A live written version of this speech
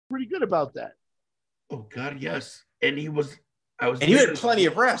pretty good about that. Oh God, yes. And you had plenty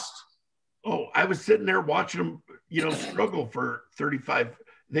of rest. Oh, I was sitting there watching them, struggle for 35.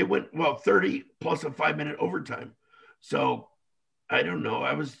 They went 30 plus a 5-minute overtime. So I don't know.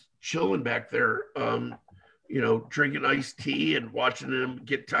 I was chilling back there, drinking iced tea and watching him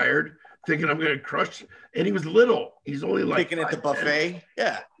get tired, thinking I'm going to crush. And he was little. He's only like picking at the buffet.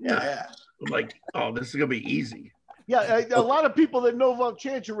 Yeah. I'm like, oh, this is going to be easy. Yeah, a lot of people that know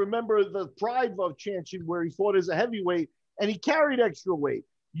Vovchanchyn remember the Pride Vovchanchyn where he fought as a heavyweight and he carried extra weight.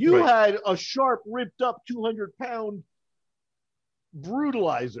 You had a sharp, ripped up 200-pound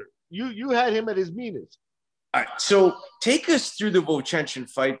brutalizer. You had him at his meanest. All right, so take us through the Vovchanchyn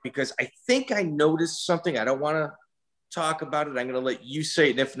fight because I think I noticed something. I don't want to talk about it. I'm going to let you say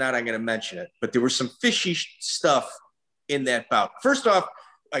it, and if not, I'm going to mention it. But there was some fishy stuff in that bout. First off,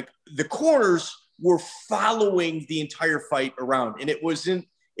 like the corners were following the entire fight around, and it wasn't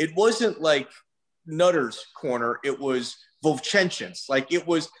like Nutter's corner. It was Vovchanchyn's. Like it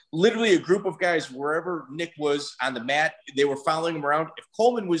was literally a group of guys wherever Nick was on the mat. They were following him around. If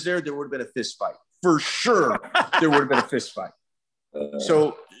Coleman was there, there would have been a fist fight. For sure, there would have been a fist fight.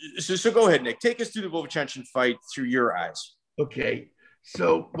 So go ahead, Nick. Take us through the Vovchanchyn fight through your eyes. Okay.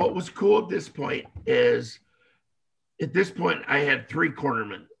 So what was cool at this point is, I had 3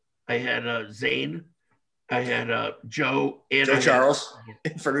 cornermen. I had Zane, I had Joe, and Joe Charles,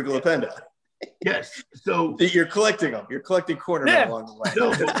 and Federico Lapenda. Yes. So you're collecting them. You're collecting cornermen along the way.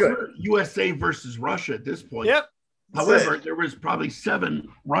 No, that's good. USA versus Russia at this point. Yep. However, there was probably 7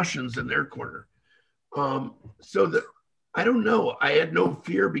 Russians in their corner. I don't know. I had no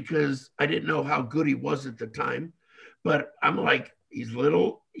fear because I didn't know how good he was at the time. But I'm like, he's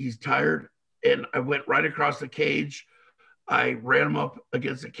little, he's tired. And I went right across the cage. I ran him up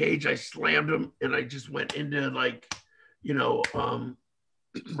against the cage. I slammed him and I just went into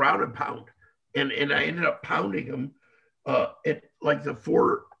ground and pound. And I ended up pounding him at like the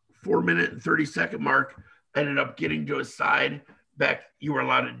 4-minute and 30-second mark. I ended up getting to his side back. You were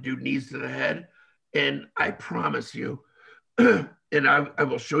allowed to do knees to the head. And I promise you, and I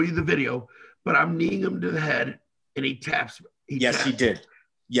will show you the video, but I'm kneeing him to the head and he taps. He did.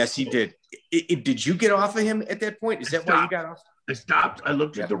 Yes, he did. Did you get off of him at that point? Is that why you got off? I stopped. I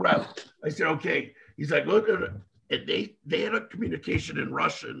looked at the ref. I said, okay. He's like, look at it. And they had a communication in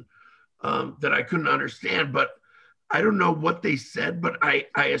Russian that I couldn't understand, but I don't know what they said, but I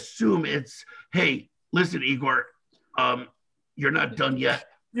assume it's, hey, listen, Igor, you're not done yet.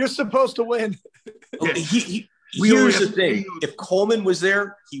 You're supposed to win. Here's the thing. If Coleman was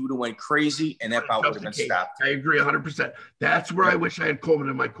there, he would have went crazy, and that bout would have been stopped. I agree 100%. That's where I wish I had Coleman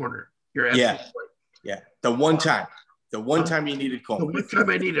in my corner. You're absolutely right. Yeah. The one time you needed Coleman. The one time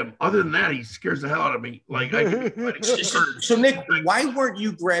I need him. Other than that, he scares the hell out of me. Like So Nick, why weren't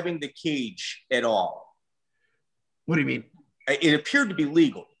you grabbing the cage at all? What do you mean? It appeared to be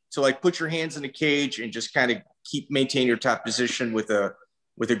legal. So like put your hands in the cage and just kind of maintain your top position with a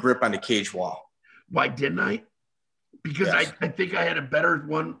grip on the cage wall. Why didn't I? Because yes. I think I had a better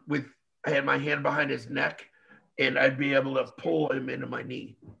one I had my hand behind his neck and I'd be able to pull him into my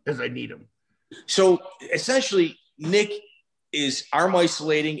knee as I need him. So essentially Nick is arm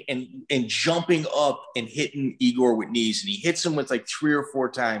isolating and jumping up and hitting Igor with knees. And he hits him with like 3 or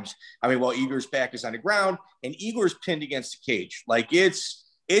 4 times. I mean, while Igor's back is on the ground and Igor's pinned against the cage. Like it's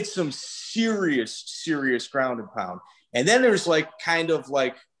some serious ground and pound. And then there's like kind of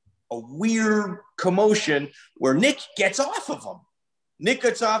like a weird commotion where Nick gets off of him.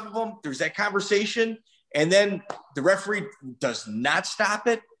 There's that conversation. And then the referee does not stop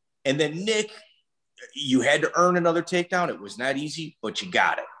it. And then Nick, you had to earn another takedown. It was not easy, but you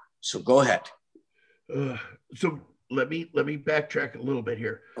got it. So go ahead. So let me backtrack a little bit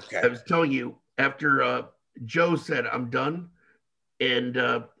here. Okay. I was telling you after Joe said, I'm done. And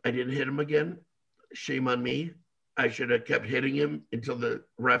I didn't hit him again. Shame on me. I should have kept hitting him until the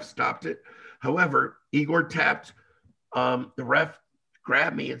ref stopped it. However, Igor tapped. The ref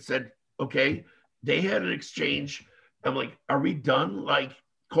grabbed me and said, okay, they had an exchange. I'm like, are we done? Like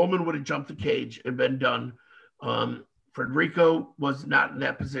Coleman would have jumped the cage and been done. Federico was not in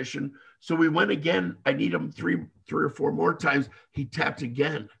that position. So we went again. I need him three or four more times. He tapped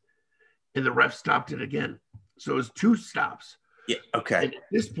again and the ref stopped it again. So it was 2 stops. Yeah. Okay. And at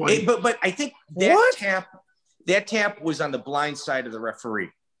this point, but I think that tap was on the blind side of the referee.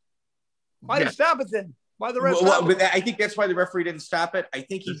 Why did he stop it then? Why the ref stop it? I think that's why the referee didn't stop it. I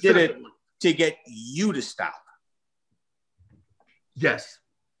think he did it to get you to stop. Yes.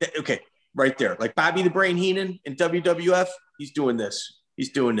 Okay. Right there. Like Bobby the Brain Heenan in WWF. He's doing this.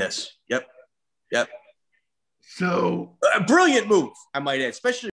 Yep. So a brilliant move, I might add, especially